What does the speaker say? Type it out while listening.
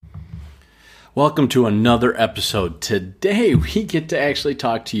Welcome to another episode. Today, we get to actually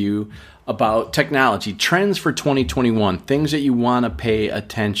talk to you about technology, trends for 2021, things that you want to pay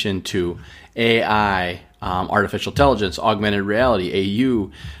attention to, AI, artificial intelligence, augmented reality,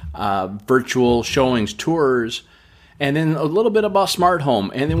 AU, virtual showings, tours, and then a little bit about smart home.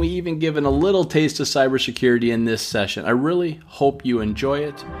 And then we even given a little taste of cybersecurity in this session. I really hope you enjoy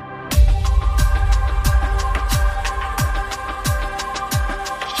it.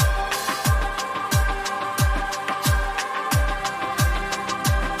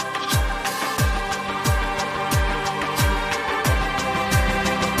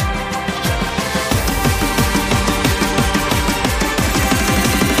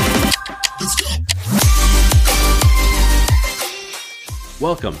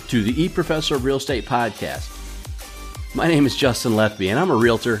 Welcome to the eProfessor Real Estate Podcast. My name is Justin Lethby, and I'm a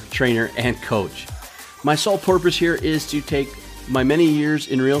realtor, trainer, and coach. My sole purpose here is to take my many years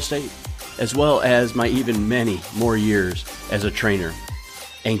in real estate, as well as my even many more years as a trainer,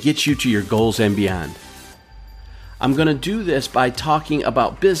 and get you to your goals and beyond. I'm going to do this by talking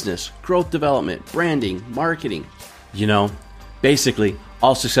about business, growth development, branding, marketing, basically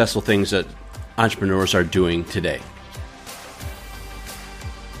all successful things that entrepreneurs are doing today.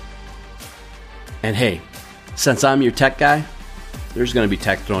 And hey, since I'm your tech guy, there's going to be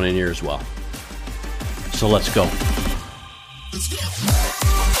tech thrown in here as well. So let's go.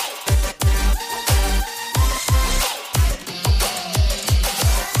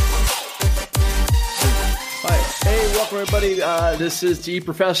 Hi, hey, welcome everybody. This is the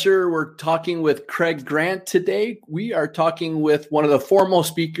eProfessor. We're talking with Craig Grant today. We are talking with one of the foremost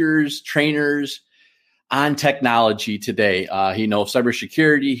speakers, trainers on technology today. He knows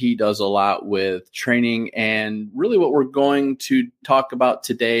cybersecurity. He does a lot with training, and really what we're going to talk about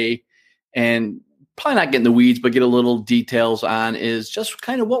today, and probably not get in the weeds, but get a little details on, is just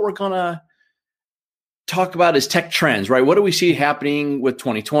kind of what we're going to talk about is tech trends, right? What do we see happening with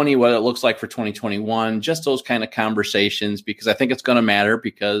 2020, what it looks like for 2021, just those kind of conversations, because I think it's going to matter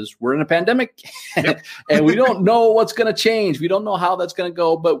because we're in a pandemic and we don't know what's going to change. We don't know how that's going to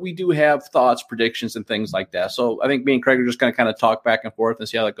go, but we do have thoughts, predictions, and things like that. So I think me and Craig are just going to kind of talk back and forth and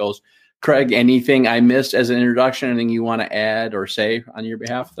see how that goes. Craig, anything I missed as an introduction, anything you want to add or say on your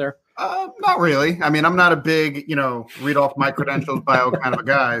behalf there? Not really. I mean, I'm not a big, read off my credentials bio kind of a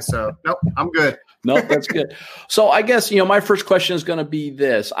guy. So nope, I'm good. Nope, that's good. So I guess, my first question is going to be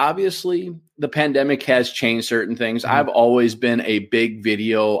this. Obviously, the pandemic has changed certain things. Mm-hmm. I've always been a big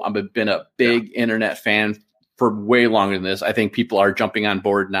video. I've been a big internet fan for way longer than this. I think people are jumping on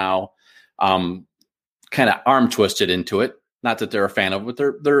board now, kind of arm twisted into it. Not that they're a fan of it,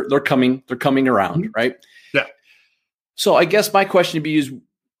 but they're coming around, mm-hmm. right? Yeah. So I guess my question to be is,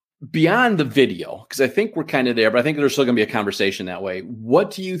 beyond the video, because I think we're kind of there, but I think there's still going to be a conversation that way. What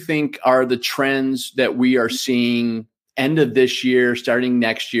do you think are the trends that we are seeing end of this year, starting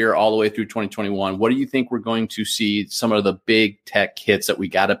next year, all the way through 2021? What do you think we're going to see some of the big tech hits that we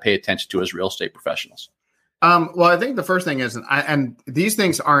got to pay attention to as real estate professionals? Well, I think the first thing is, and these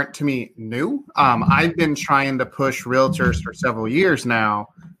things aren't to me new. I've been trying to push realtors for several years now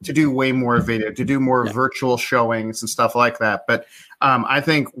to do way more video, to do more virtual showings and stuff like that. But I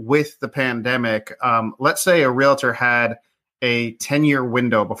think with the pandemic, let's say a realtor had a 10-year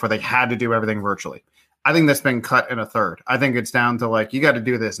window before they had to do everything virtually. I think that's been cut in a third. I think it's down to you got to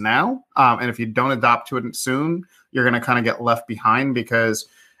do this now. And if you don't adopt to it soon, you're going to kind of get left behind because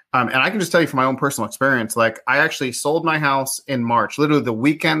and I can just tell you from my own personal experience, I actually sold my house in March. Literally the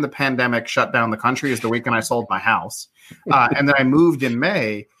weekend the pandemic shut down the country is the weekend I sold my house. And then I moved in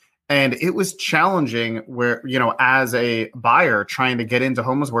May. And it was challenging where, as a buyer trying to get into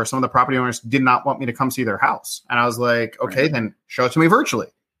homes where some of the property owners did not want me to come see their house. And I was like, okay, then show it to me virtually.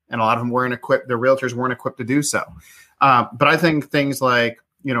 And a lot of them weren't equipped. The realtors weren't equipped to do so. But I think things like,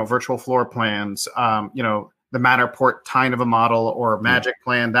 virtual floor plans, the Matterport kind of a model or Magic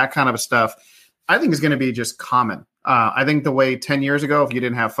Plan, that kind of stuff, I think is going to be just common. I think the way 10 years ago, if you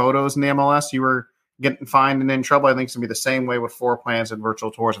didn't have photos in the MLS, you were getting fined and in trouble. I think it's going to be the same way with floor plans and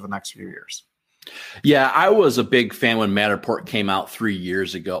virtual tours for the next few years. Yeah, I was a big fan when Matterport came out 3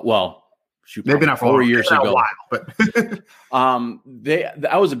 years ago. Well, they've been out for 4 years ago. A while, but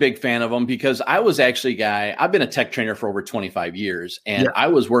I was a big fan of them because I was actually I've been a tech trainer for over 25 years, and I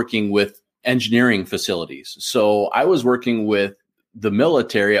was working with engineering facilities. So I was working with the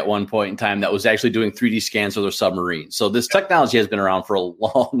military at one point in time that was actually doing 3D scans of their submarines. So this technology has been around for a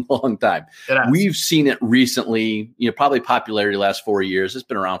long, long time. We've seen it recently, probably popularity the last 4 years. It's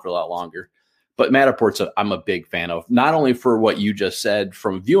been around for a lot longer. But Matterport's I'm a big fan of, not only for what you just said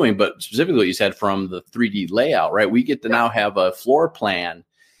from viewing, but specifically what you said from the 3D layout, right? We get to now have a floor plan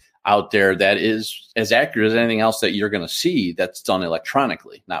out there that is as accurate as anything else that you're going to see that's done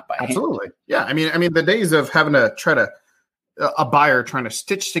electronically, not by hand. Absolutely. Yeah. I mean, the days of having to try to a buyer trying to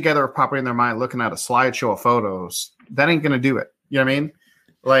stitch together a property in their mind, looking at a slideshow of photos, that ain't going to do it. You know what I mean?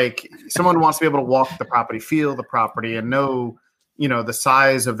 Like someone wants to be able to walk the property, feel the property, and know, the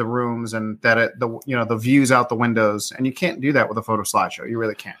size of the rooms and that the views out the windows. And you can't do that with a photo slideshow. You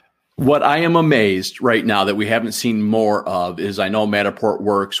really can't. What I am amazed right now that we haven't seen more of is I know Matterport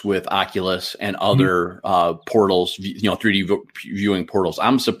works with Oculus and other portals, 3D viewing portals.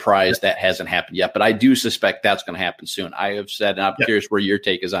 I'm surprised that hasn't happened yet, but I do suspect that's going to happen soon. I have said, and I'm curious where your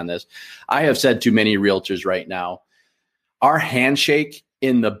take is on this. I have said to many realtors right now, our handshake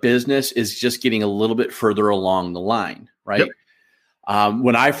in the business is just getting a little bit further along the line, right? Yep.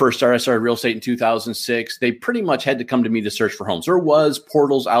 When I started real estate in 2006, they pretty much had to come to me to search for homes. There was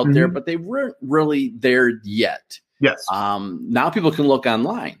portals out there, but they weren't really there yet. Yes. Now people can look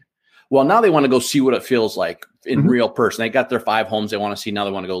online. Well, now they want to go see what it feels like in real person. They got their 5 homes they want to see. Now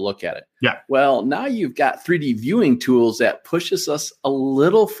they want to go look at it. Yeah. Well, now you've got 3D viewing tools that pushes us a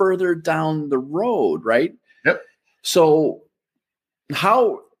little further down the road, right? Yep. So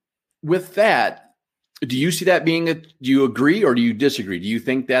how, with that, do you see that do you agree or do you disagree? Do you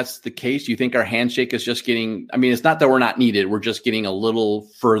think that's the case? Do you think our handshake is just getting, it's not that we're not needed. We're just getting a little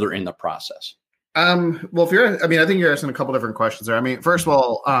further in the process. Well, I think you're asking a couple different questions there. First of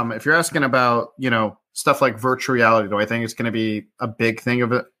all, if you're asking about, stuff like virtual reality, do I think it's going to be a big thing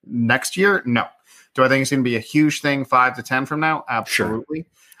of it next year? No. Do I think it's going to be a huge thing 5 to 10 from now? Absolutely.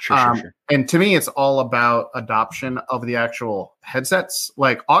 Sure. And to me, it's all about adoption of the actual headsets.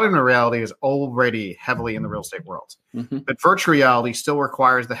 Like augmented reality is already heavily in the real estate world, but virtual reality still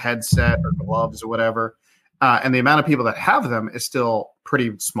requires the headset or gloves or whatever. And the amount of people that have them is still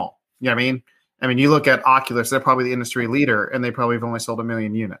pretty small. You know what I mean? You look at Oculus, they're probably the industry leader and they probably have only sold 1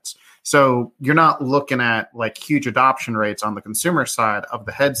 million units. So you're not looking at like huge adoption rates on the consumer side of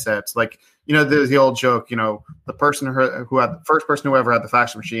the headsets. Like, there's the old joke, the person who had the first person who ever had the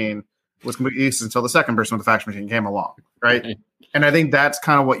fax machine was useless until the second person with the fax machine came along. Right. And I think that's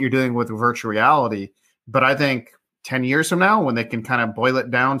kind of what you're doing with virtual reality. But I think 10 years from now, when they can kind of boil it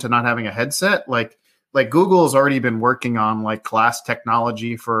down to not having a headset, like Google has already been working on like glass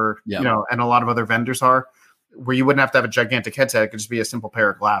technology for, and a lot of other vendors are, where you wouldn't have to have a gigantic headset. It could just be a simple pair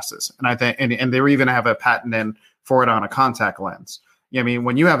of glasses. And I think, and they were even have a patent in for it on a contact lens.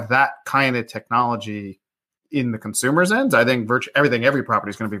 When you have that kind of technology in the consumer's ends, I think every property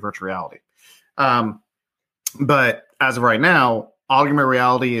is going to be virtual reality. But as of right now, augmented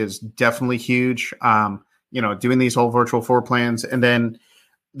reality is definitely huge. Doing these whole virtual floor plans. And then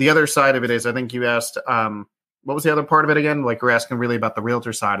the other side of it is, I think you asked, what was the other part of it again? Like we're asking really about the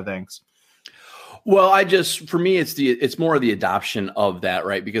realtor side of things. Well, for me, it's more of the adoption of that,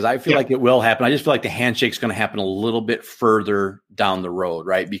 right? Because I feel like it will happen. I just feel like the handshake's going to happen a little bit further down the road,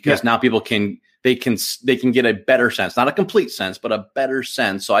 right? Because now people can get a better sense, not a complete sense, but a better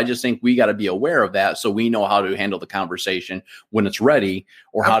sense. So I just think we got to be aware of that, so we know how to handle the conversation when it's ready,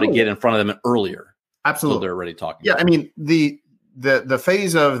 or how to get in front of them earlier. Absolutely, so they're already talking. Yeah, the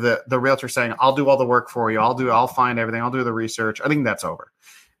phase of the realtor saying, "I'll do all the work for you. I'll find everything. I'll do the research." I think that's over.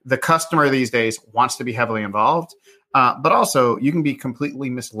 The customer these days wants to be heavily involved, but also you can be completely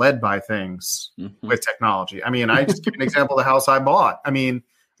misled by things with technology. I just give an example of the house I bought.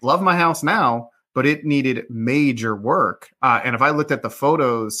 Love my house now, but it needed major work. And if I looked at the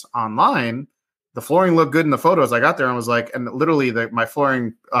photos online, the flooring looked good in the photos. I got there and was like, and literally my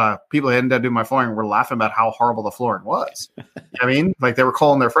flooring, people who hadn't done my flooring were laughing about how horrible the flooring was. Like they were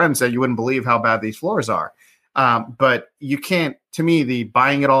calling their friends, saying, "You wouldn't believe how bad these floors are." But you can't, to me, the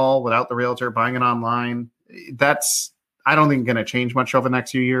buying it all without the realtor, buying it online, I don't think going to change much over the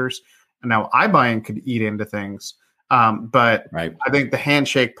next few years. And now iBuying could eat into things. But I think the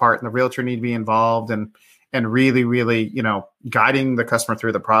handshake part and the realtor need to be involved and really, really, guiding the customer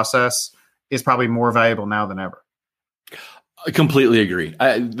through the process is probably more valuable now than ever. I completely agree.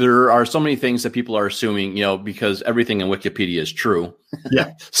 There are so many things that people are assuming, because everything in Wikipedia is true.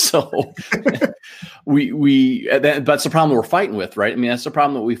 Yeah. So that's the problem we're fighting with, right? That's the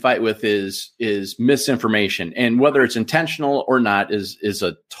problem that we fight with is misinformation, and whether it's intentional or not is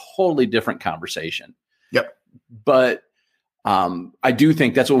a totally different conversation. Yep. But I do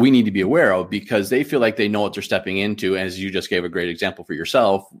think that's what we need to be aware of, because they feel like they know what they're stepping into. As you just gave a great example for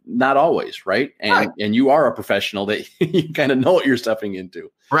yourself, not always, right? And you are a professional that you kind of know what you're stepping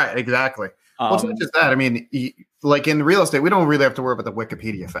into. Right, exactly. Well, it's not just that. Like in real estate, we don't really have to worry about the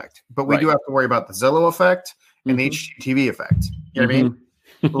Wikipedia effect, but we do have to worry about the Zillow effect and the HGTV effect. You know what I mean?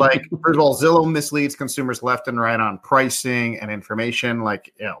 Like, first of all, Zillow misleads consumers left and right on pricing and information.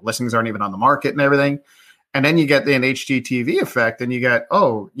 Like, listings aren't even on the market and everything. And then you get the HGTV effect, and you get,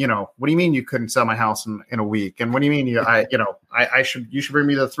 what do you mean you couldn't sell my house in a week? And what do you mean you should bring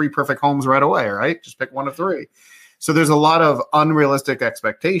me the 3 perfect homes right away, right? Just pick one of 3. So there's a lot of unrealistic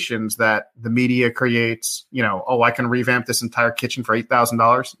expectations that the media creates. I can revamp this entire kitchen for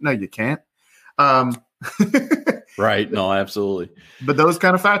 $8,000. No, you can't. Right. No, absolutely. But those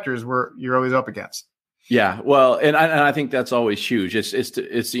kind of factors you're always up against. Yeah. Well, and I think that's always huge.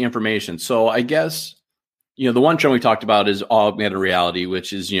 It's the information. So I guess, the one trend we talked about is augmented reality,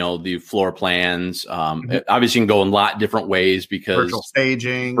 which is, the floor plans. Obviously you can go in a lot different ways because virtual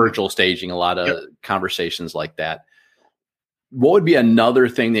staging, a lot of conversations like that. What would be another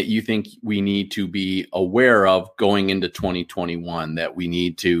thing that you think we need to be aware of going into 2021 that we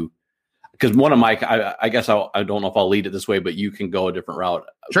need to, because one of my, I guess I don't know if I'll lead it this way, but you can go a different route.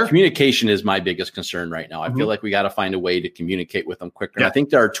 Sure. Communication is my biggest concern right now. I feel like we got to find a way to communicate with them quicker. And I think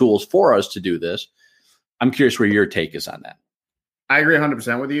there are tools for us to do this. I'm curious where your take is on that. I agree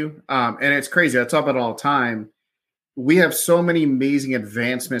 100% with you. And it's crazy. I talk about it all the time. We have so many amazing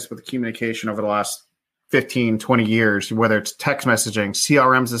advancements with communication over the last 15, 20 years, whether it's text messaging,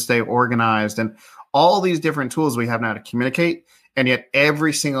 CRMs to stay organized, and all these different tools we have now to communicate. And yet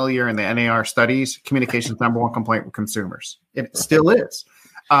every single year in the NAR studies, communication is number 1 complaint with consumers. It still is.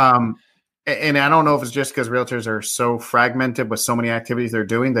 And I don't know if it's just because realtors are so fragmented with so many activities they're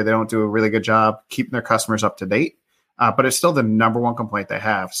doing that they don't do a really good job keeping their customers up to date. But it's still the number 1 complaint they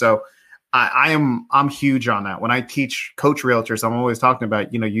have. So I'm huge on that. When I coach realtors, I'm always talking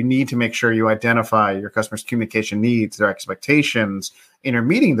about, you need to make sure you identify your customers' communication needs, their expectations, and you're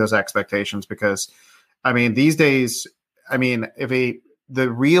meeting those expectations. Because, these days,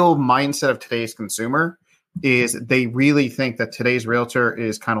 the real mindset of today's consumer is they really think that today's realtor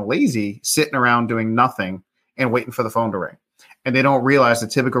is kind of lazy, sitting around doing nothing and waiting for the phone to ring. And they don't realize the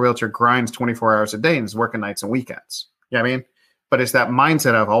typical realtor grinds 24 hours a day and is working nights and weekends. You know what I mean? But it's that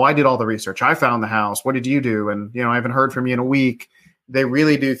mindset of, I did all the research. I found the house. What did you do? And, I haven't heard from you in a week. They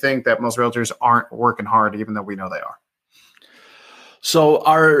really do think that most realtors aren't working hard, even though we know they are. So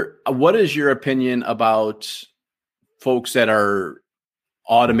what is your opinion about folks that are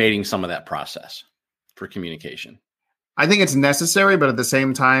automating some of that process for communication? I think it's necessary, but at the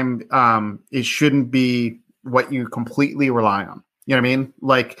same time, it shouldn't be what you completely rely on. You know what I mean?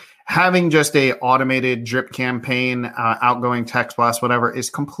 Like having just a automated drip campaign, outgoing text blast, whatever, is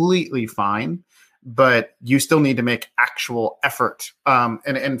completely fine, but you still need to make actual effort. And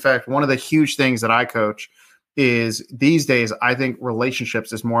in fact, one of the huge things that I coach is these days, I think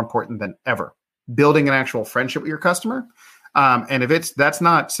relationships is more important than ever. Building an actual friendship with your customer. And if that's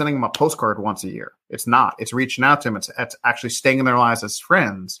not sending them a postcard once a year, it's not. It's reaching out to them. It's actually staying in their lives as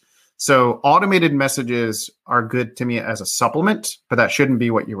friends. So automated messages are good to me as a supplement, but that shouldn't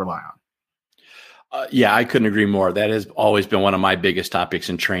be what you rely on. Yeah, I couldn't agree more. That has always been one of my biggest topics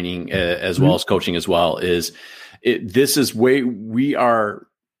in training as well as coaching as well, this is way we are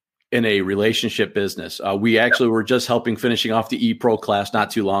in a relationship business. We actually were just finishing off the ePro class not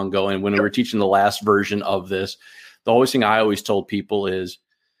too long ago. And when we were teaching the last version of this, the always thing I always told people is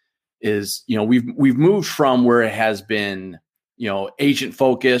we've moved from where it has been, agent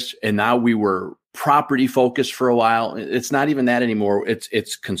focused, and now we were property focused for a while. It's not even that anymore.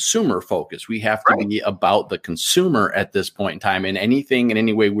 It's consumer focused. We have to be about the consumer at this point in time, and anything in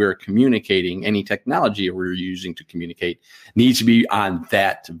any way we're communicating, any technology we're using to communicate needs to be on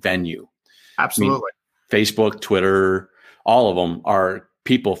that venue. Absolutely. Facebook, Twitter, all of them are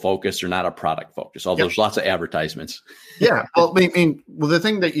people focused or not a product focused. Although there's lots of advertisements. Yeah. Well, the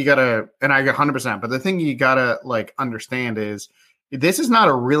thing that you gotta, and I get 100%, but the thing you gotta understand is this is not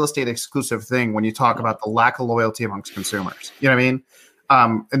a real estate exclusive thing when you talk about the lack of loyalty amongst consumers. You know what I mean?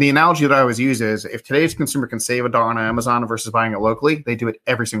 And the analogy that I always use is if today's consumer can save $1 on Amazon versus buying it locally, they do it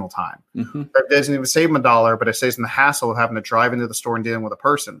every single time. Mm-hmm. Or if it doesn't even save them $1, but it saves them the hassle of having to drive into the store and dealing with a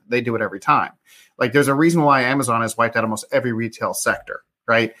person, they do it every time. Like there's a reason why Amazon has wiped out almost every retail sector,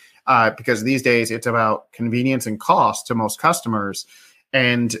 right? Because these days it's about convenience and cost to most customers.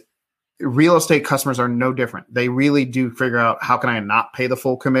 And real estate customers are no different. They really do figure out, how can I not pay the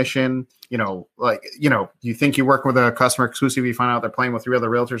full commission? You think you're working with a customer exclusively, you find out they're playing with 3 other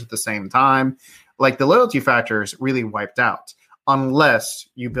realtors at the same time. Like the loyalty factor is really wiped out unless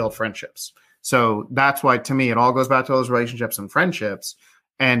you build friendships. So that's why, to me, it all goes back to those relationships and friendships.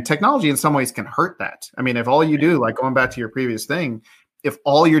 And technology in some ways can hurt that. I mean, if all you do, like going back to your previous thing, if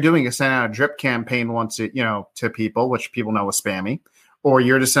all you're doing is sending out a drip campaign once, to people, which people know is spammy, or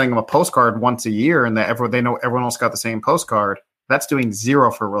you're just sending them a postcard once a year and they know everyone else got the same postcard, That's doing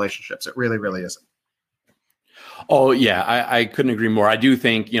zero for relationships. It really, really isn't. Oh, yeah, I couldn't agree more. I do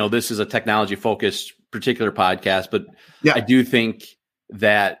think, this is a technology focused particular podcast, but I do think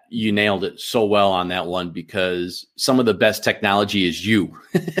that you nailed it so well on that one, because some of the best technology is you,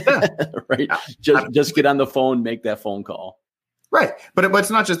 right? Just get on the phone, make that phone call. Right. But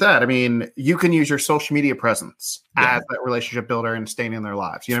it's not just that. I mean, you can use your social media presence as that relationship builder and staying in their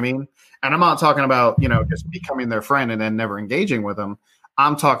lives. You know what I mean? And I'm not talking about, just becoming their friend and then never engaging with them.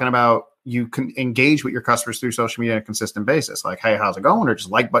 I'm talking about you can engage with your customers through social media on a consistent basis. Like, hey, how's it going? Or just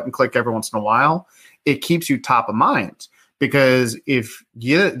like button click every once in a while. It keeps you top of mind, because if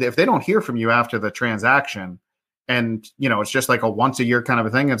they don't hear from you after the transaction, and, it's just like a once a year kind of a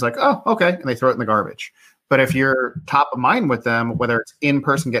thing, it's like, oh, okay. And they throw it in the garbage. But if you're top of mind with them, whether it's in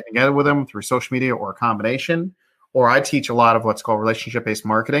person, getting together with them through social media or a combination, or I teach a lot of what's called relationship-based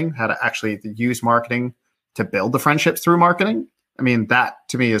marketing, how to actually use marketing to build the friendships through marketing. I mean, that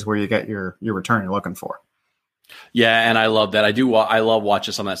to me is where you get your return you're looking for. Yeah, and I love that. I love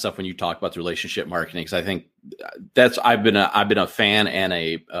watching some of that stuff when you talk about the relationship marketing, because I think I've been a fan and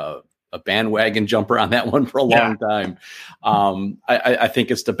a bandwagon jumper on that one for a long time. I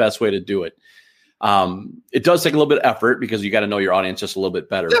think it's the best way to do it. It does take a little bit of effort, because you got to know your audience just a little bit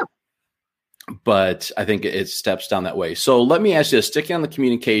better. Yeah. But I think it steps down that way. So let me ask you this, sticking on the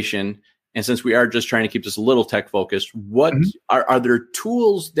communication, and since we are just trying to keep this a little tech focused, what are there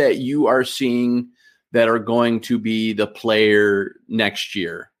tools that you are seeing that are going to be the player next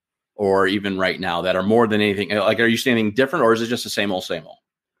year, or even right now, that are more than anything? Like, are you seeing anything different, or is it just the same old, same old?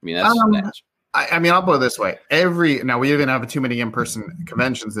 I mean, that's I mean, I'll put it this way. Now, we didn't have too many in-person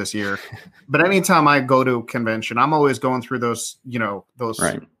conventions this year, but anytime I go to a convention, I'm always going through those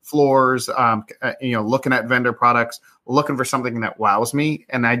floors, looking at vendor products, looking for something that wows me,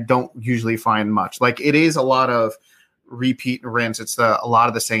 and I don't usually find much. Like, it is a lot of repeat and rinse. It's a lot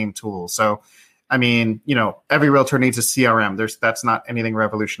of the same tools. So, I mean, every realtor needs a CRM. That's not anything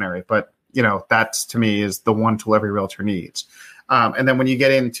revolutionary, but, that's, to me, is the one tool every realtor needs. And then when you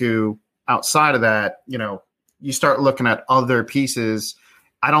get into outside of that, you start looking at other pieces.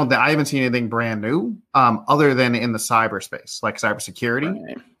 I haven't seen anything brand new, other than in the cyberspace, like cybersecurity,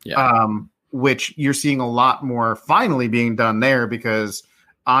 right. Yeah. Which you're seeing a lot more finally being done there, because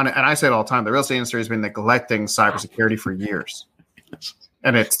and I say it all the time, the real estate industry has been neglecting cybersecurity for years,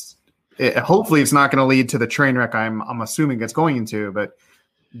 and hopefully it's not going to lead to the train wreck I'm assuming it's going into, but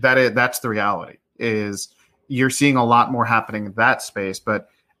that's the reality. Is you're seeing a lot more happening in that space, but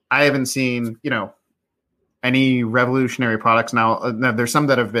I haven't seen, any revolutionary products. Now, there's some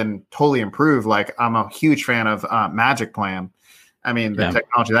that have been totally improved. Like, I'm a huge fan of Magic Plan. I mean, the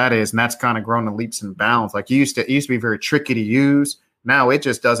technology that is, and that's kind of grown in leaps and bounds. Like, it used to be very tricky to use. Now it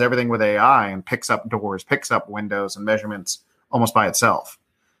just does everything with AI and picks up doors, picks up windows and measurements almost by itself.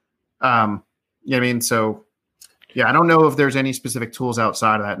 You know what I mean? So, yeah, I don't know if there's any specific tools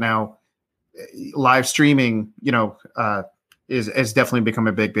outside of that. Now, live streaming, is definitely become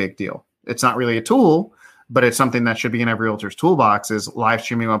a big, big deal. It's not really a tool, but it's something that should be in every realtor's toolbox, is live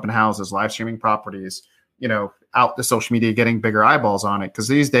streaming open houses, live streaming properties, out the social media, getting bigger eyeballs on it. Because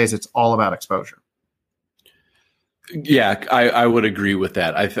these days it's all about exposure. Yeah, I would agree with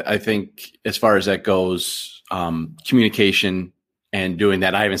that. I think as far as that goes, communication and doing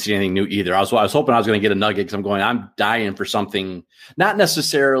that, I haven't seen anything new either. I was hoping I was going to get a nugget, because I'm dying for something, not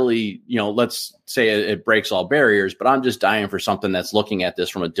necessarily, let's say it breaks all barriers, but I'm just dying for something that's looking at this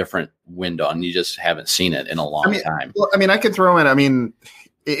from a different window, and you just haven't seen it in a long time. Well, I could throw in,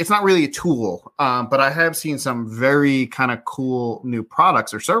 it's not really a tool, but I have seen some very kind of cool new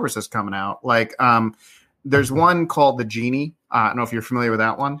products or services coming out. Like, there's one called the Genie. I don't know if you're familiar with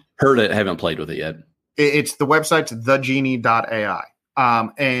that one. Heard it, haven't played with it yet. It's the website's thegenie.ai.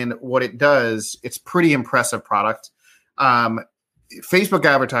 And what it does, it's pretty impressive product. Facebook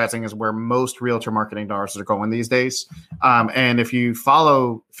advertising is where most realtor marketing dollars are going these days. And if you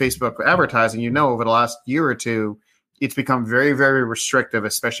follow Facebook advertising, over the last year or two, it's become very, very restrictive,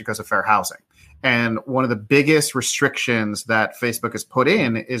 especially because of fair housing. And one of the biggest restrictions that Facebook has put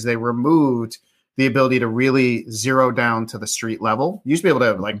in is they removed the ability to really zero down to the street level. You used to be able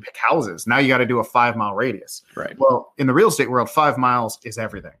to pick houses. Now you got to do a 5-mile radius. Right. Well, in the real estate world, 5 miles is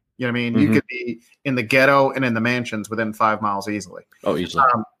everything. You know what I mean? Mm-hmm. You could be in the ghetto and in the mansions within 5 miles easily. Oh, easily.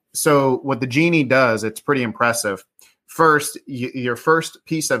 So what the Genie does, it's pretty impressive. First, your first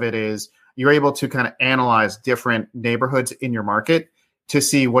piece of it is you're able to kind of analyze different neighborhoods in your market to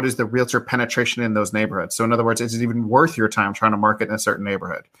see what is the realtor penetration in those neighborhoods. So in other words, is it even worth your time trying to market in a certain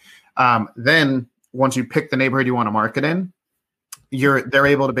neighborhood? Then once you pick the neighborhood you want to market in, they're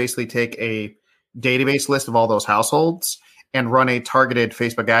able to basically take a database list of all those households and run a targeted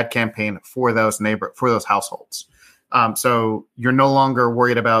Facebook ad campaign for those households. So you're no longer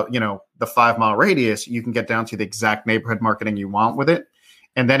worried about, the 5-mile radius. You can get down to the exact neighborhood marketing you want with it.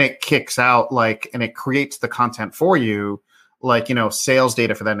 And then it kicks out and it creates the content for you, sales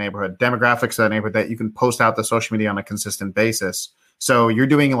data for that neighborhood, demographics of that neighborhood that you can post out to social media on a consistent basis. So you're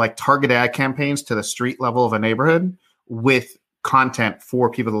doing targeted ad campaigns to the street level of a neighborhood with content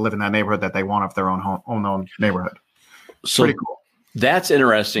for people to live in that neighborhood that they want of their own neighborhood. So pretty cool. That's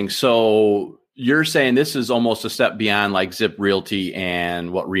interesting. So you're saying this is almost a step beyond Zip Realty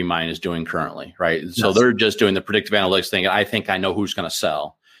and what Remind is doing currently, right? Yes. So they're just doing the predictive analytics thing. I think I know who's going to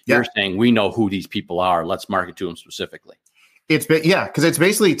sell. Yeah. You're saying we know who these people are. Let's market to them specifically. Because it's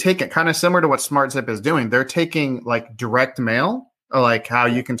basically kind of similar to what SmartZip is doing. They're taking direct mail, how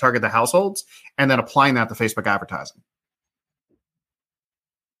you can target the households, and then applying that to Facebook advertising.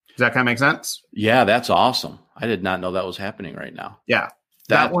 Does that kind of make sense? Yeah, that's awesome. I did not know that was happening right now. Yeah.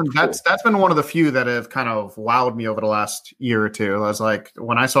 That's been one of the few that have kind of wowed me over the last year or two. I was like,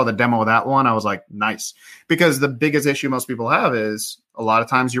 when I saw the demo of that one, I was like, nice. Because the biggest issue most people have is a lot of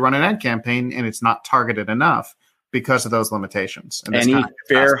times you run an ad campaign and it's not targeted enough because of those limitations. And any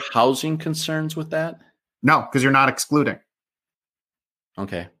fair housing concerns with that? No, because you're not excluding.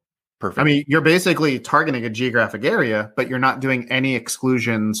 Okay, perfect. I mean, you're basically targeting a geographic area, but you're not doing any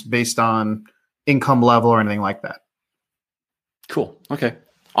exclusions based on income level or anything like that. Cool. Okay.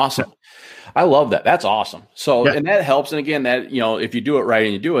 Awesome. Yeah. I love that. That's awesome. So, and that helps. And again, that, if you do it right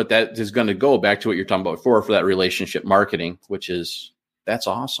and you do it, that is going to go back to what you're talking about before for that relationship marketing, that's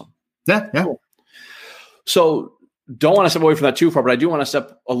awesome. Yeah. Yeah. Cool. So don't want to step away from that too far, but I do want to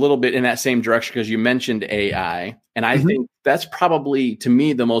step a little bit in that same direction because you mentioned AI. And I think that's probably, to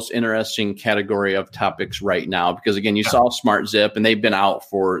me, the most interesting category of topics right now, because again, you saw SmartZip and they've been out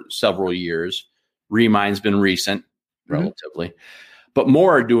for several years. Remind's been recent. Relatively, but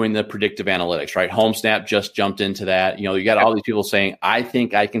more are doing the predictive analytics, right? HomeSnap just jumped into that. You got all these people saying, I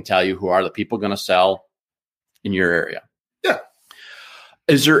think I can tell you who are the people going to sell in your area. Yeah.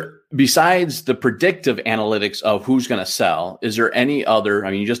 Is there, besides the predictive analytics of who's going to sell, is there any other,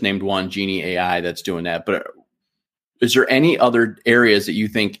 you just named one, Genie AI, that's doing that, but is there any other areas that you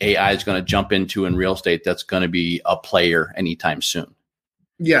think AI is going to jump into in real estate that's going to be a player anytime soon?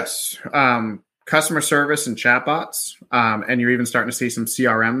 Yes. Customer service and chatbots, and you're even starting to see some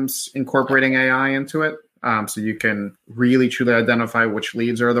CRMs incorporating AI into it, so you can really truly identify which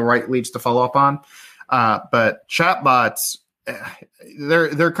leads are the right leads to follow up on. But chatbots,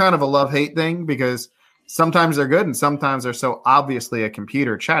 they're kind of a love-hate thing because sometimes they're good and sometimes they're so obviously a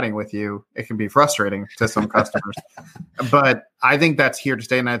computer chatting with you, it can be frustrating to some customers. But I think that's here to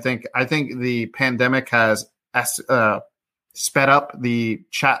stay, and I think the pandemic has sped up the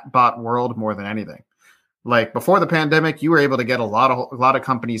chatbot world more than anything. Before the pandemic, you were able to get a lot of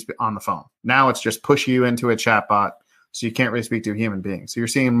companies on the phone. Now it's just push you into a chatbot, so you can't really speak to a human being. So you're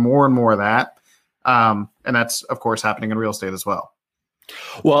seeing more and more of that, and that's of course happening in real estate as well.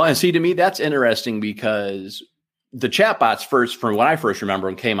 Well, and see, to me, that's interesting because the chatbots first, from what I first remember,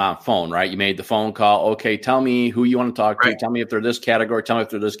 them came on phone, right? You made the phone call. Okay, tell me who you want to talk to. Right. Tell me if they're this category. Tell me if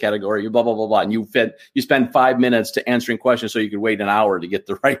they're this category. You blah, blah, blah, blah. And you spend 5 minutes to answering questions so you could wait an hour to get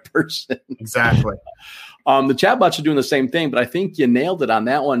the right person. Exactly. The chatbots are doing the same thing, but I think you nailed it on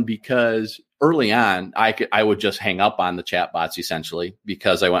that one because early on, I would just hang up on the chatbots essentially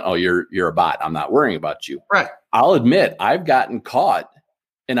because I went, oh, you're a bot. I'm not worrying about you. Right. I'll admit I've gotten caught.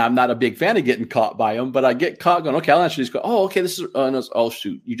 And I'm not a big fan of getting caught by them, but I get caught going, okay, I'll answer these. Oh, okay, this is, oh,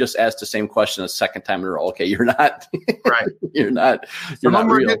 shoot. You just asked the same question a second time in a row. Okay, you're not. Right. You're not. Some of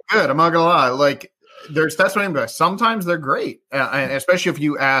them are good. I'm not going to lie. That's what I'm going to sometimes they're great, especially if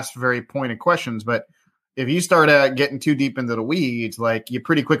you ask very pointed questions. But if you start getting too deep into the weeds, you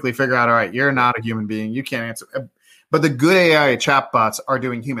pretty quickly figure out, all right, you're not a human being. You can't answer. But the good AI chatbots are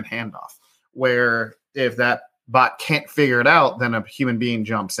doing human handoff, where if that bot can't figure it out, then a human being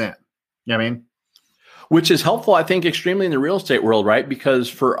jumps in. You know what I mean? Which is helpful, I think, extremely in the real estate world, right? Because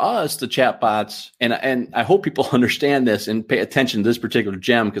for us, the chatbots, and I hope people understand this and pay attention to this particular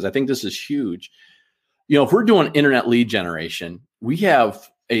gem, because I think this is huge. If we're doing internet lead generation, we have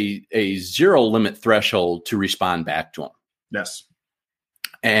a zero limit threshold to respond back to them. Yes.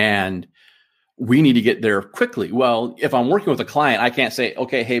 And we need to get there quickly. Well, if I'm working with a client, I can't say,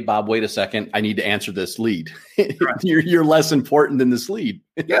 okay, hey, Bob, wait a second. I need to answer this lead. You're less important than this lead.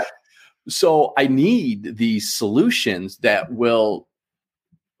 Yeah. So I need these solutions that will,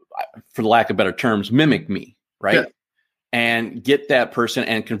 for the lack of better terms, mimic me, right? Yeah. And get that person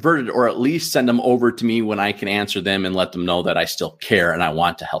and convert it, or at least send them over to me when I can answer them and let them know that I still care and I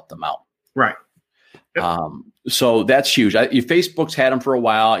want to help them out. Right. Yep. So that's huge. Facebook's had them for a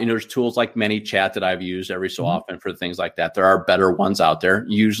while. There's tools like ManyChat that I've used every so often for things like that. There are better ones out there.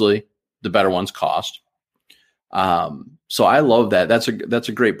 Usually the better ones cost. So I love that. That's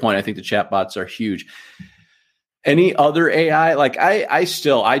a great point. I think the chatbots are huge. Any other AI? Like I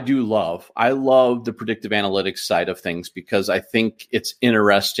love the predictive analytics side of things, because I think it's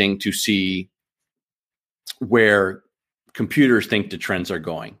interesting to see where computers think the trends are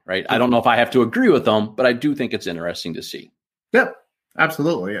going, right? I don't know if I have to agree with them, but I do think it's interesting to see. Yep,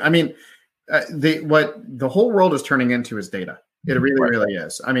 absolutely. I mean, what the whole world is turning into is data. It really, really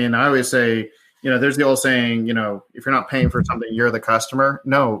is. I mean, I always say, there's the old saying, if you're not paying for something, you're the customer.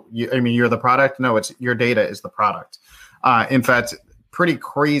 No, you're the product. No, it's your data is the product. In fact, pretty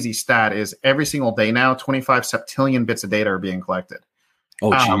crazy stat is every single day now, 25 septillion bits of data are being collected.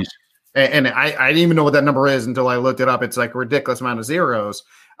 Oh, geez. And I didn't even know what that number is until I looked it up. It's like a ridiculous amount of zeros.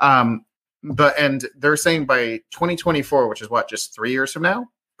 And they're saying by 2024, which is just 3 years from now,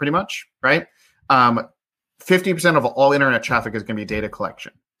 pretty much, right? 50% of all internet traffic is going to be data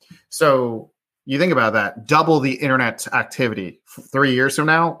collection. So you think about that, double the internet activity 3 years from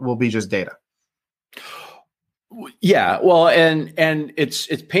now will be just data. Yeah, well, and it's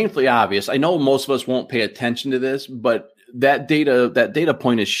painfully obvious. I know most of us won't pay attention to this, but that data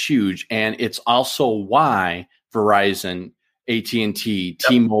point is huge, and it's also why Verizon, AT&T,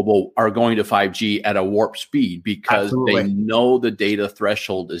 T-Mobile are going to 5G at a warp speed, because they know the data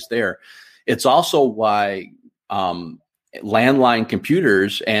threshold is there. It's also why landline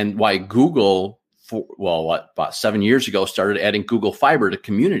computers, and why Google, about 7 years ago, started adding Google Fiber to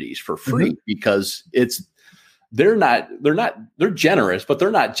communities for free, because they're generous, but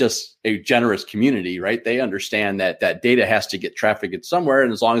they're not just a generous community, right? They understand that data has to get trafficked somewhere.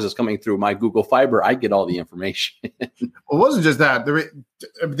 And as long as it's coming through my Google Fiber, I get all the information. Well, it wasn't just that.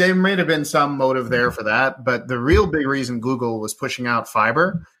 There may have been some motive there for that, but the real big reason Google was pushing out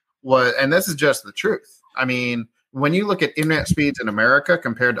fiber was, and this is just the truth. I mean, when you look at internet speeds in America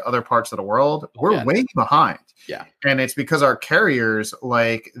compared to other parts of the world, we're way behind. Yeah. And it's because our carriers,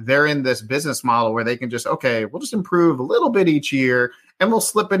 they're in this business model where they can just, we'll just improve a little bit each year, and we'll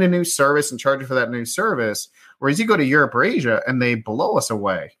slip in a new service and charge you for that new service. Whereas you go to Europe or Asia and they blow us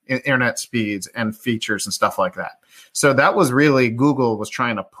away in internet speeds and features and stuff like that. So that was really, Google was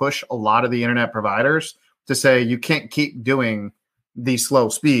trying to push a lot of the internet providers to say, you can't keep doing these slow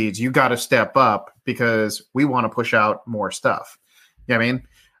speeds. You got to step up, because we want to push out more stuff. You know what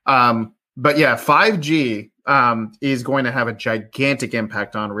I mean? But yeah, 5G is going to have a gigantic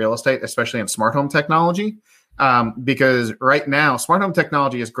impact on real estate, especially in smart home technology. Because right now, smart home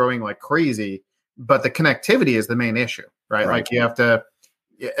technology is growing like crazy, but the connectivity is the main issue, right? Like you have to,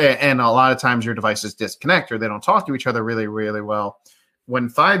 and a lot of times your devices disconnect or they don't talk to each other really, really well. When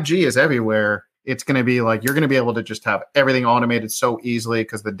 5G is everywhere, it's going to be like you're going to be able to just have everything automated so easily,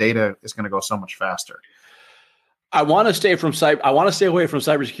 because the data is going to go so much faster. I want to stay away from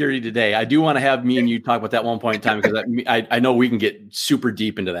cybersecurity today. I do want to have me and you talk about that one point in time, because I know we can get super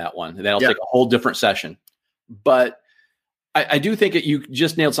deep into that one. That'll take a whole different session. But I do think that you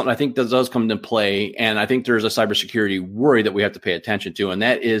just nailed something I think that does come into play. And I think there's a cybersecurity worry that we have to pay attention to, and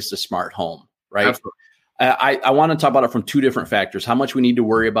that is the smart home, right? Absolutely. I want to talk about it from two different factors: how much we need to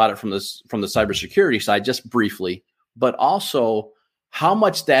worry about it from the cybersecurity side, just briefly, but also how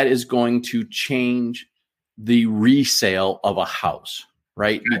much that is going to change the resale of a house,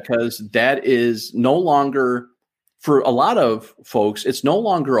 right? Because that is no longer, for a lot of folks, it's no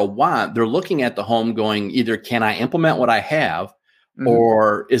longer a want. They're looking at the home going, either can I implement what I have,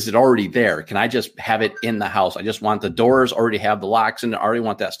 or is it already there? Can I just have it in the house? I just want the doors, already have the locks, and I already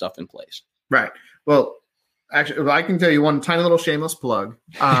want that stuff in place. Right. Well, actually, I can tell you one tiny little shameless plug.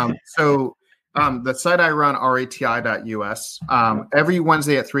 The site I run, rati.us, every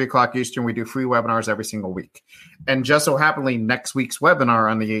Wednesday at 3:00 Eastern, we do free webinars every single week. And just so happenly, next week's webinar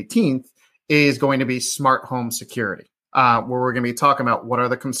on the 18th is going to be smart home security, where we're going to be talking about what are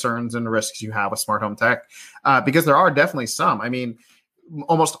the concerns and risks you have with smart home tech, because there are definitely some. I mean,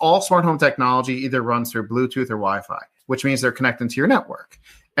 almost all smart home technology either runs through Bluetooth or Wi-Fi, which means they're connected to your network.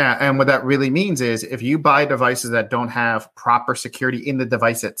 And what that really means is if you buy devices that don't have proper security in the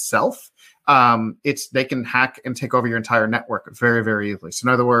device itself, they can hack and take over your entire network very, very easily. So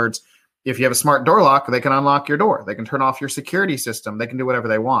in other words, if you have a smart door lock, they can unlock your door. They can turn off your security system. They can do whatever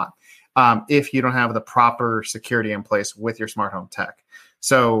they want if you don't have the proper security in place with your smart home tech.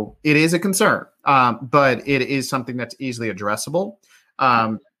 So it is a concern, but it is something that's easily addressable. You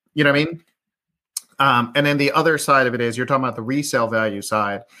know what I mean? And then the other side of it is you're talking about the resale value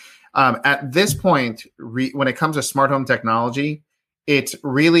side. At this point, when it comes to smart home technology, it's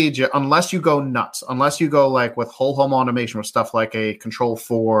really unless you go nuts, unless you go like with whole home automation with stuff like a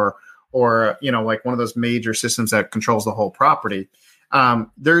Control4 or, like one of those major systems that controls the whole property.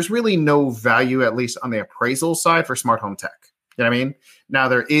 There's really no value, at least on the appraisal side, for smart home tech. You know what I mean? Now,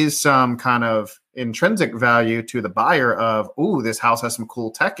 there is some kind of intrinsic value to the buyer of, ooh, this house has some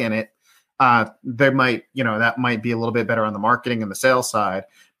cool tech in it. There might, that might be a little bit better on the marketing and the sales side.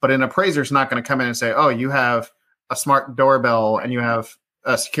 But an appraiser's not going to come in and say, oh, you have a smart doorbell and you have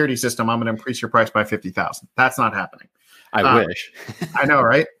a security system, I'm going to increase your price by $50,000. That's not happening. I wish. I know,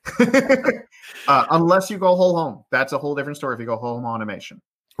 right? Unless you go whole home. That's a whole different story if you go whole home automation.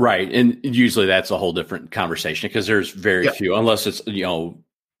 Right. And usually that's a whole different conversation because there's very few, unless it's,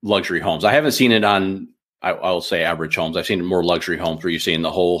 luxury homes. I haven't seen it on, I'll say average homes. I've seen more luxury homes where you're seeing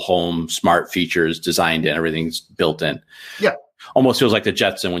the whole home smart features designed in, everything's built in. Yeah. Almost feels like the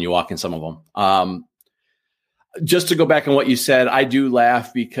Jetson when you walk in some of them. Just to go back on what you said, I do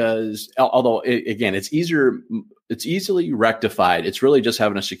laugh because although it's easily rectified. It's really just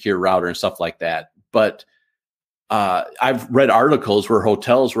having a secure router and stuff like that. But I've read articles where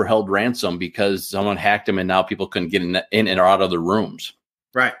hotels were held ransom because someone hacked them and now people couldn't get in and or out of the rooms.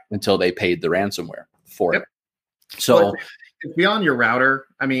 Right. Until they paid the ransomware for it. So it's beyond your router.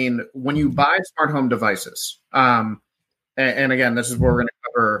 I mean, when you buy smart home devices, and again, this is what we're going to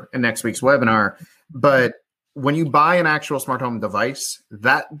cover in next week's webinar, but when you buy an actual smart home device,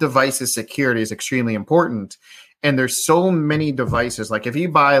 that device's security is extremely important. And there's so many devices. Like if you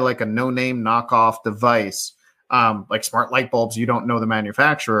buy like a no-name knockoff device, like smart light bulbs, you don't know the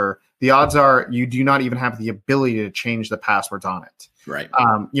manufacturer, the odds are you do not even have the ability to change the passwords on it. Right.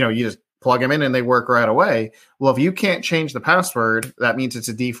 You just plug them in and they work right away. Well, if you can't change the password, that means it's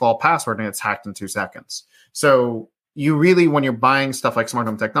a default password and it's hacked in 2 seconds. So you really, when you're buying stuff like smart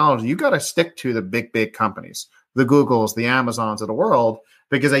home technology, you got to stick to the big companies, the Googles, the Amazons of the world,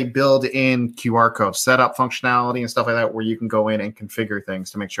 because they build in QR code setup functionality and stuff like that, where you can go in and configure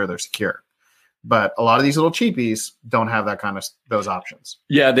things to make sure they're secure. But a lot of these little cheapies don't have that kind of those options.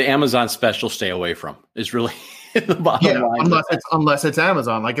 Yeah, the Amazon special stay away from is really the bottom line. Unless it's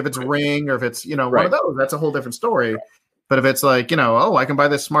Amazon. Like if it's Ring or if it's one of those, that's a whole different story. But if it's like I can buy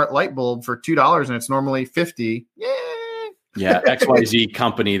this smart light bulb for $2 and it's normally $50. Yeah, XYZ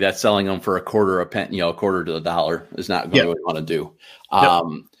company that's selling them for a quarter to the dollar is not going to want to do.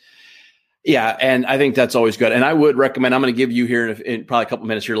 Yeah, and I think that's always good. And I would recommend, I'm going to give you here in probably a couple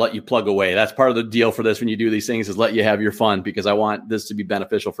minutes here, let you plug away. That's part of the deal for this when you do these things is let you have your fun because I want this to be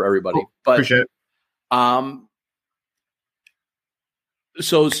beneficial for everybody. But appreciate it.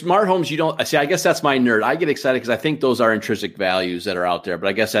 So smart homes, you don't see, I guess that's my nerd. I get excited because I think those are intrinsic values that are out there, but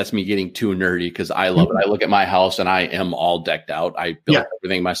I guess that's me getting too nerdy because I love it. I look at my house and I am all decked out. I built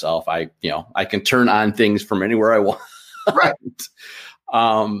everything myself. I can turn on things from anywhere I want. Right.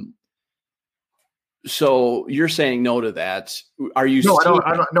 So you're saying no to that. Are you? No, I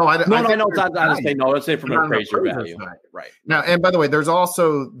don't. No, I know. It's not to say no. Let's say from an appraiser value. Side. Right. Now, and by the way, there's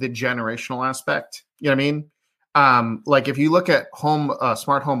also the generational aspect. You know what I mean? Like if you look at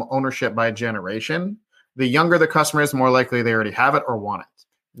smart home ownership by generation, the younger the customer is, the more likely they already have it or want it.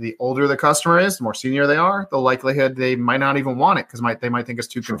 The older the customer is, the more senior they are, the likelihood they might not even want it because they might think it's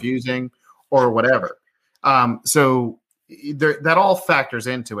too confusing or whatever. So that all factors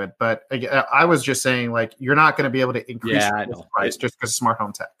into it. But I was just saying, like, you're not going to be able to increase the price just because of smart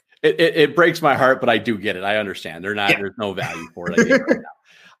home tech. It breaks my heart, but I do get it. I understand. There's no value for it. I get it right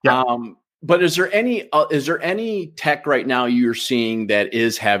now. But is there any tech right now you're seeing that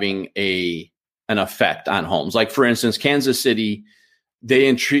is having an effect on homes? Like for instance, Kansas City, they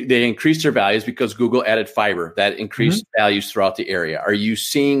increased their values because Google added fiber that increased values throughout the area. Are you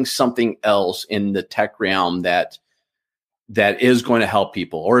seeing something else in the tech realm that is going to help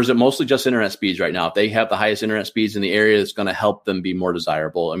people? Or is it mostly just internet speeds right now? If they have the highest internet speeds in the area, it's going to help them be more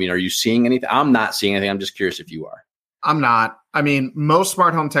desirable. I mean, are you seeing anything? I'm not seeing anything. I'm just curious if you are. I'm not. I mean, most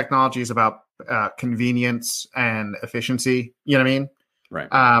smart home technology is about convenience and efficiency. You know what I mean?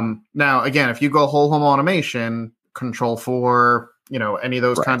 Right. Now, again, if you go whole home automation, Control4, any of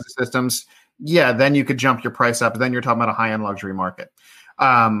those kinds of systems, then you could jump your price up. Then you're talking about a high-end luxury market.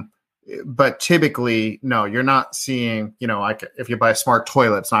 But typically, no, you're not seeing, like if you buy a smart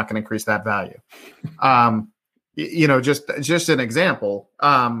toilet, it's not going to increase that value. Just an example.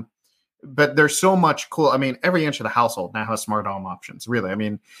 But there's so much cool. I mean, every inch of the household now has smart home options, really. I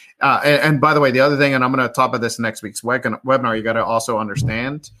mean, and by the way, the other thing, and I'm going to talk about this next week's webinar, you got to also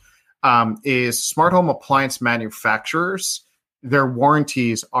understand is smart home appliance manufacturers, their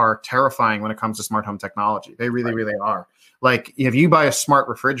warranties are terrifying when it comes to smart home technology. They really, really are. Like if you buy a smart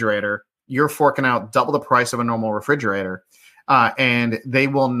refrigerator, you're forking out double the price of a normal refrigerator. and they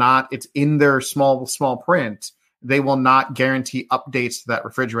will not, it's in their small print, they will not guarantee updates to that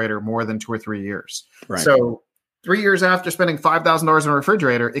refrigerator more than 2 or 3 years. Right. So 3 years after spending $5,000 on a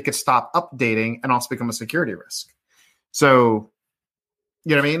refrigerator, it could stop updating and also become a security risk. So,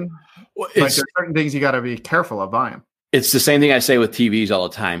 you know what I mean? Well, like there's certain things you got to be careful of buying. It's the same thing I say with TVs all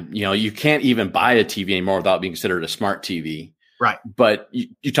the time. You know, you can't even buy a TV anymore without being considered a smart TV. Right. But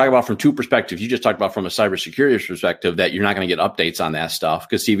you talk about from two perspectives. You just talked about from a cybersecurity perspective that you're not going to get updates on that stuff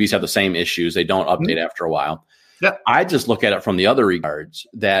because TVs have the same issues. They don't update after a while. Yep. I just look at it from the other regards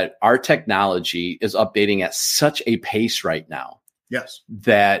that our technology is updating at such a pace right now. Yes.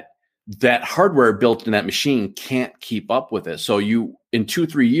 That hardware built in that machine can't keep up with it. So you, in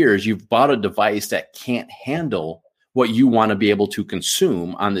 2-3 years, you've bought a device that can't handle what you want to be able to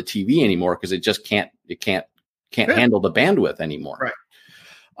consume on the TV anymore because it just can't handle the bandwidth anymore.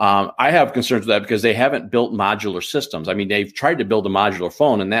 Right. I have concerns with that because they haven't built modular systems. I mean, they've tried to build a modular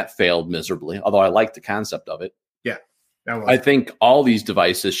phone and that failed miserably, although I like the concept of it. Yeah. I think all these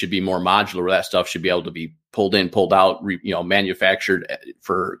devices should be more modular where that stuff should be able to be pulled in, pulled out, manufactured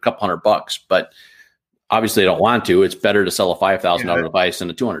for a couple $100, but obviously they don't want to. It's better to sell a $5,000 device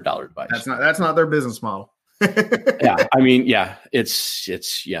than a $200 device. That's not their business model. Yeah. I mean, yeah, it's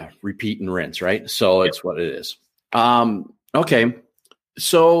repeat and rinse, right? So it's what it is. Okay.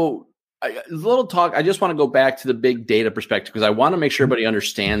 So a little talk. I just want to go back to the big data perspective because I want to make sure everybody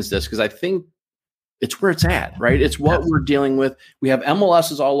understands this because I think it's where it's at, right? It's what we're dealing with. We have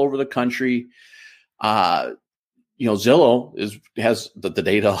MLSs all over the country. Zillow has the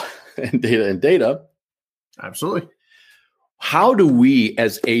data and data. Absolutely. How do we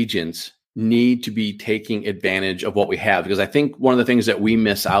as agents need to be taking advantage of what we have? Because I think one of the things that we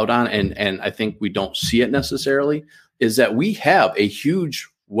miss out on, and I think we don't see it necessarily, is that we have a huge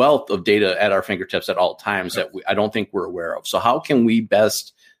wealth of data at our fingertips at all times that I don't think we're aware of. So how can we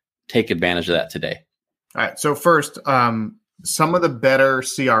best take advantage of that today? All right. So first, some of the better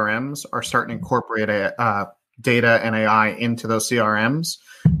CRMs are starting to incorporate data and AI into those CRMs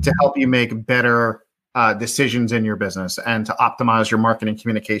to help you make better decisions in your business and to optimize your marketing,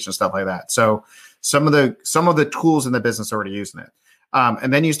 communication, stuff like that. So some of the tools in the business are already using it.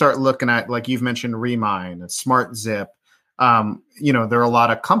 And then you start looking at, like you've mentioned, Remind and SmartZip. There are a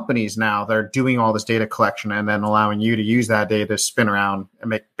lot of companies now that are doing all this data collection and then allowing you to use that data to spin around and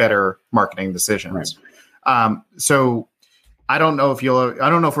make better marketing decisions. Right. So I don't know if we're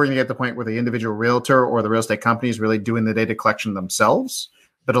going to get to the point where the individual realtor or the real estate company is really doing the data collection themselves,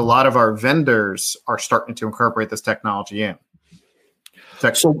 but a lot of our vendors are starting to incorporate this technology in.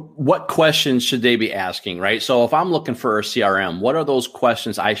 So what questions should they be asking, right? So if I'm looking for a CRM, what are those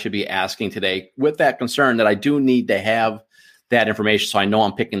questions I should be asking today with that concern that I do need to have that information so I know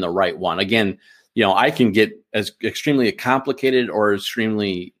I'm picking the right one? Again, I can get as extremely complicated or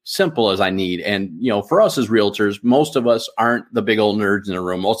extremely simple as I need. And, for us as realtors, most of us aren't the big old nerds in the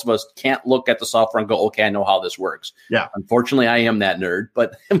room. Most of us can't look at the software and go, okay, I know how this works. Yeah. Unfortunately, I am that nerd,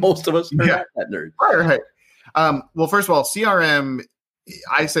 but most of us are not that nerd. Right. Well, first of all, CRM,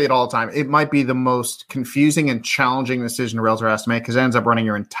 I say it all the time. It might be the most confusing and challenging decision a realtor has to make because it ends up running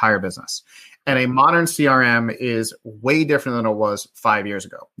your entire business. And a modern CRM is way different than it was 5 years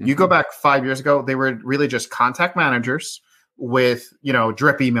ago. Mm-hmm. You go back 5 years ago, they were really just contact managers with,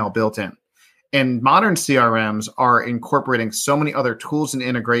 drip email built in. And modern CRMs are incorporating so many other tools and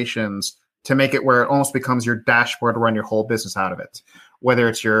integrations to make it where it almost becomes your dashboard to run your whole business out of it. Whether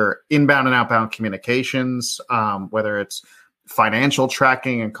it's your inbound and outbound communications, whether it's financial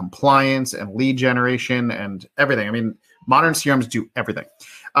tracking and compliance and lead generation and everything. I mean, modern CRMs do everything.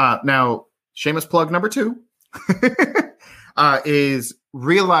 Now, shameless plug number 2 is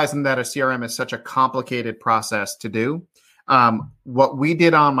realizing that a CRM is such a complicated process to do. What we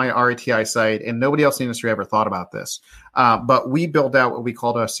did on my RETI site, and nobody else in the industry ever thought about this, but we built out what we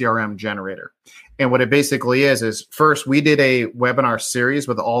called a CRM generator. And what it basically is first we did a webinar series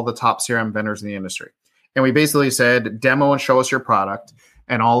with all the top CRM vendors in the industry. And we basically said, demo and show us your product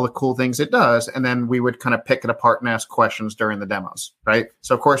and all the cool things it does. And then we would kind of pick it apart and ask questions during the demos, right?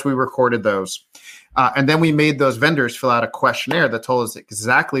 So, of course, we recorded those. And then we made those vendors fill out a questionnaire that told us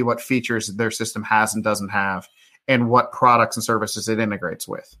exactly what features their system has and doesn't have and what products and services it integrates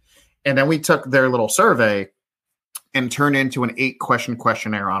with. And then we took their little survey and turned it into an 8-question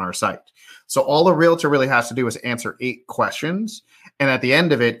questionnaire on our site. So all a realtor really has to do is answer 8 questions. And at the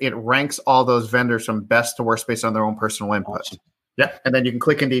end of it, it ranks all those vendors from best to worst based on their own personal input. Awesome. Yeah. And then you can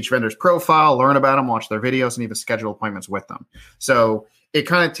click into each vendor's profile, learn about them, watch their videos, and even schedule appointments with them. So it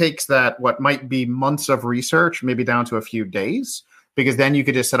kind of takes that, what might be months of research, maybe down to a few days, because then you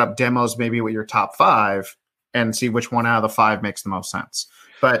could just set up demos maybe with your top 5 and see which one out of the 5 makes the most sense.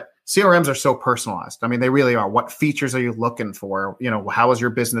 But CRMs are so personalized. I mean, they really are. What features are you looking for? How is your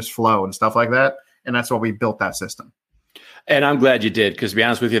business flow and stuff like that? And that's why we built that system. And I'm glad you did, because to be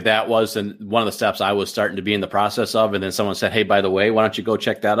honest with you, that was one of the steps I was starting to be in the process of. And then someone said, hey, by the way, why don't you go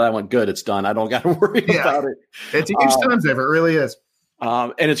check that out? I went, good, it's done. I don't got to worry about it. It's a huge time saver. It really is.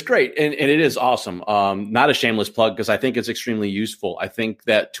 And it's great. And it is awesome. Not a shameless plug, because I think it's extremely useful. I think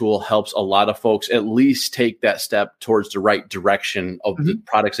that tool helps a lot of folks at least take that step towards the right direction of the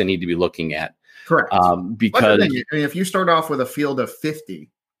products they need to be looking at. Correct. Because if you start off with a field of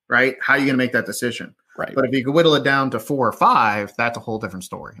 50, right, how are you going to make that decision? Right. But if you could whittle it down to 4 or 5, that's a whole different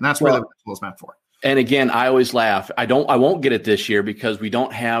story. And that's really what the tool is meant for. And again, I always laugh. I won't get it this year because we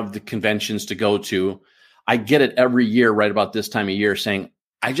don't have the conventions to go to. I get it every year right about this time of year saying,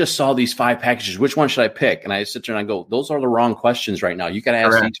 I just saw these 5 packages. Which one should I pick? And I sit there and I go, those are the wrong questions right now. You got to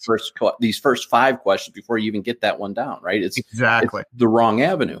ask these first 5 questions before you even get that one down, right? It's the wrong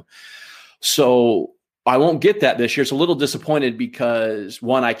avenue. So I won't get that this year. It's a little disappointed because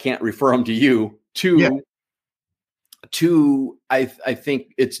 1, I can't refer them to you. 2, I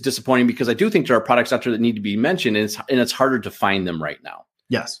think it's disappointing because I do think there are products out there that need to be mentioned, and it's harder to find them right now.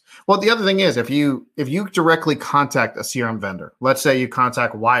 Yes. Well, the other thing is if you directly contact a CRM vendor, let's say you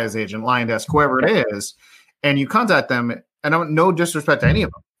contact Wise Agent, LionDesk, whoever it is, and you contact them, and no disrespect to any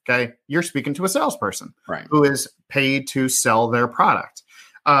of them, okay? You're speaking to a salesperson who is paid to sell their product.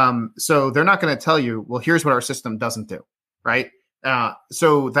 So they're not going to tell you, well, here's what our system doesn't do, right?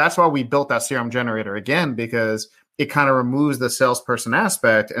 So that's why we built that CRM generator again, because it kind of removes the salesperson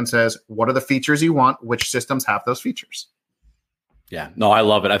aspect and says, what are the features you want? Which systems have those features? Yeah, no, I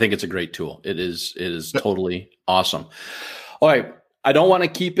love it. I think it's a great tool. It is totally awesome. All right. I don't want to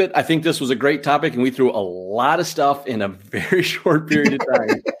keep it. I think this was a great topic and we threw a lot of stuff in a very short period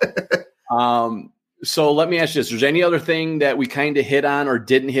of time. So let me ask you this. Is there any other thing that we kind of hit on or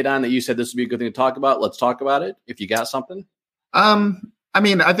didn't hit on that you said this would be a good thing to talk about? Let's talk about it. If you got something. I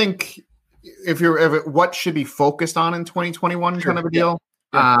mean, I think what should be focused on in 2021 kind of a deal.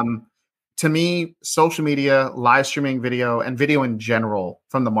 Yeah. To me, social media, live streaming video, and video in general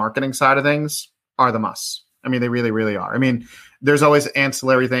from the marketing side of things are the musts. I mean, they really, really are. I mean, there's always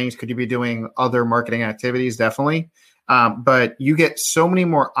ancillary things. Could you be doing other marketing activities? Definitely. But you get so many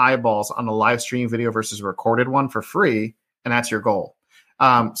more eyeballs on a live stream video versus a recorded one for free, and that's your goal.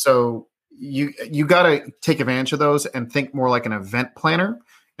 So you got to take advantage of those and think more like an event planner.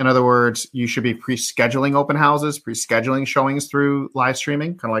 In other words, you should be pre-scheduling open houses, pre-scheduling showings through live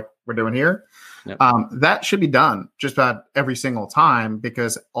streaming, kind of like we're doing here. Yep. That should be done just about every single time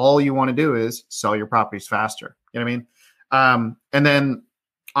because all you want to do is sell your properties faster. You know what I mean? And then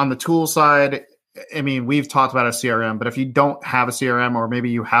on the tool side, I mean, we've talked about a CRM, but if you don't have a CRM or maybe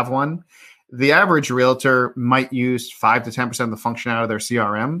you have one, the average realtor might use 5 to 10% of the functionality of their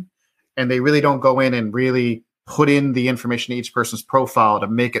CRM, and they really don't go in and really put in the information in each person's profile to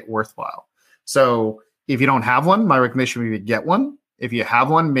make it worthwhile. So if you don't have one, my recommendation would be to get one. If you have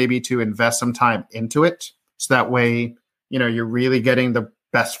one, maybe to invest some time into it. So that way, you're really getting the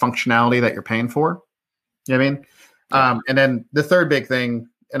best functionality that you're paying for. You know what I mean? Yeah. And then the third big thing,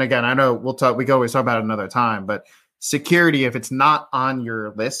 and again, I know we can always talk about it another time, but security, if it's not on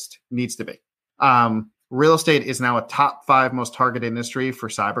your list, needs to be. Real estate is now a top 5 most targeted industry for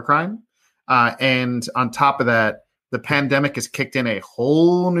cybercrime. And on top of that, the pandemic has kicked in a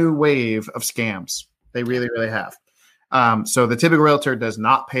whole new wave of scams. They really, really have. So the typical realtor does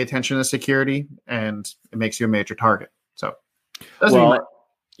not pay attention to security, and it makes you a major target. So,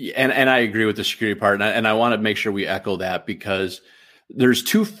 and I agree with the security part, and I want to make sure we echo that because there's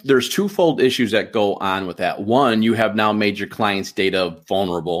twofold issues that go on with that. One, you have now made your client's data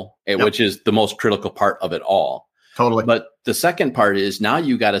vulnerable, which is the most critical part of it all. Totally. But the second part is now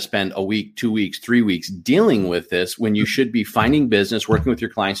you got to spend a week, 2 weeks, 3 weeks dealing with this when you should be finding business, working with your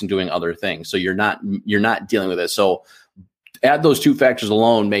clients and doing other things. So you're not dealing with it. So add those 2 factors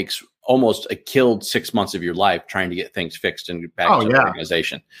alone makes almost a killed 6 months of your life trying to get things fixed and back to the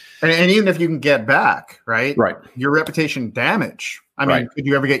organization. And even if you can get back, right? Your reputation damage. I mean, could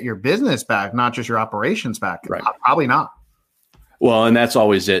you ever get your business back, not just your operations back? Right. Probably not. Well, and that's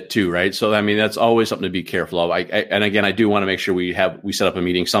always it too, right? So, I mean, that's always something to be careful of. And again, I do want to make sure we set up a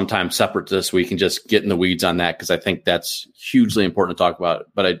meeting sometime separate to this. We can just get in the weeds on that because I think that's hugely important to talk about.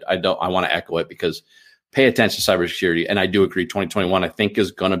 But I want to echo it because pay attention to cybersecurity. And I do agree 2021, I think,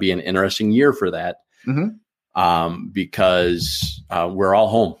 is going to be an interesting year for that because we're all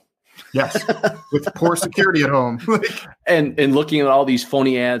home. Yes, with poor security at home. and looking at all these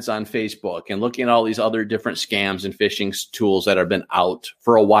phony ads on Facebook and looking at all these other different scams and phishing tools that have been out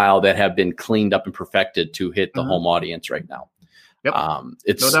for a while that have been cleaned up and perfected to hit the home audience right now. Yep.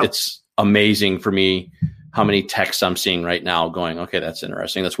 It's amazing for me how many texts I'm seeing right now going, okay, that's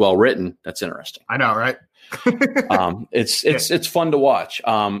interesting. That's well written. That's interesting. I know, right? It's fun to watch.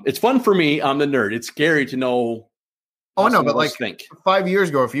 It's fun for me. I'm the nerd. It's scary to know. Oh, no, but like 5 years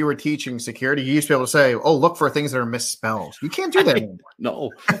ago, if you were teaching security, you used to be able to say, oh, look for things that are misspelled. You can't do that anymore. No.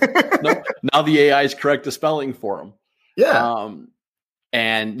 Now the AI is correct the spelling for them. Yeah.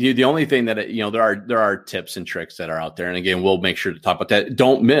 And the only thing that, there are tips and tricks that are out there. And again, we'll make sure to talk about that.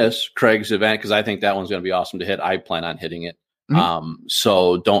 Don't miss Craig's event because I think that one's going to be awesome to hit. I plan on hitting it. Mm-hmm.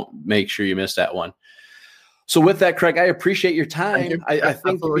 So don't make sure you miss that one. So with that, Craig, I appreciate your time. I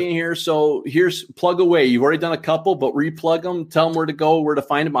think being here. So here's plug away. You've already done a couple, but replug them. Tell them where to go, where to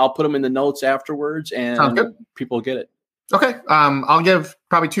find them. I'll put them in the notes afterwards, and people get it. Okay. I'll give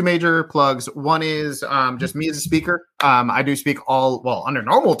probably two major plugs. One is just me as a speaker. I do speak under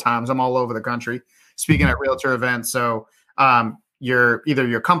normal times. I'm all over the country speaking at realtor events. So either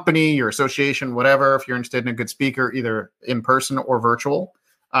your company, your association, whatever, if you're interested in a good speaker, either in person or virtual,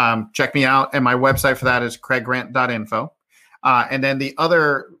 check me out. And my website for that is craiggrant.info. And then the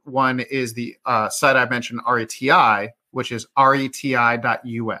other one is the site I mentioned, RETI, which is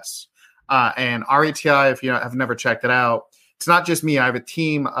reti.us. And RETI, if you have never checked it out, it's not just me. I have a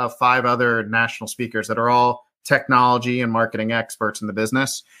team of 5 other national speakers that are all technology and marketing experts in the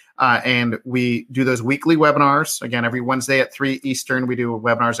business. And we do those weekly webinars. Again, every Wednesday at 3 Eastern, we do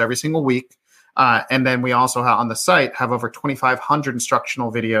webinars every single week. And then we also on the site have over 2,500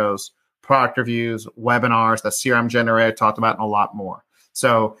 instructional videos, product reviews, webinars, the CRM generator I talked about, and a lot more.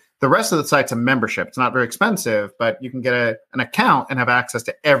 So the rest of the site's a membership. It's not very expensive, but you can get an account and have access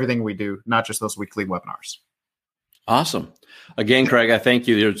to everything we do, not just those weekly webinars. Awesome. Again, Craig, I thank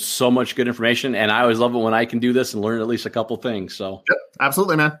you. There's so much good information, and I always love it when I can do this and learn at least a couple things. So, yep,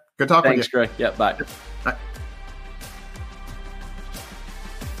 absolutely, man. Good talking Thanks, with you. Craig. Yeah, bye. Yep. Bye.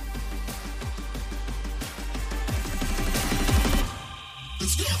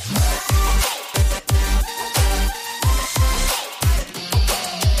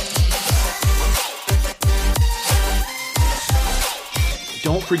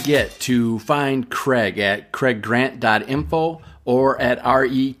 Don't forget to find Craig at craiggrant.info or at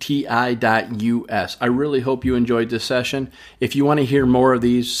reti.us. I really hope you enjoyed this session. If you want to hear more of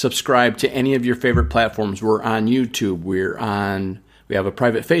these, subscribe to any of your favorite platforms. We're on YouTube. We have a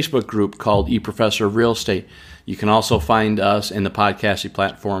private Facebook group called eProfessor of Real Estate. You can also find us in the podcasting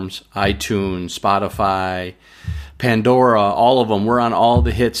platforms, iTunes, Spotify, Pandora, all of them. We're on all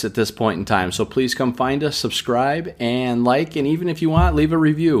the hits at this point in time. So please come find us, subscribe, and like, and even if you want, leave a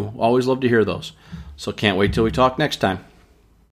review. Always love to hear those. So can't wait till we talk next time.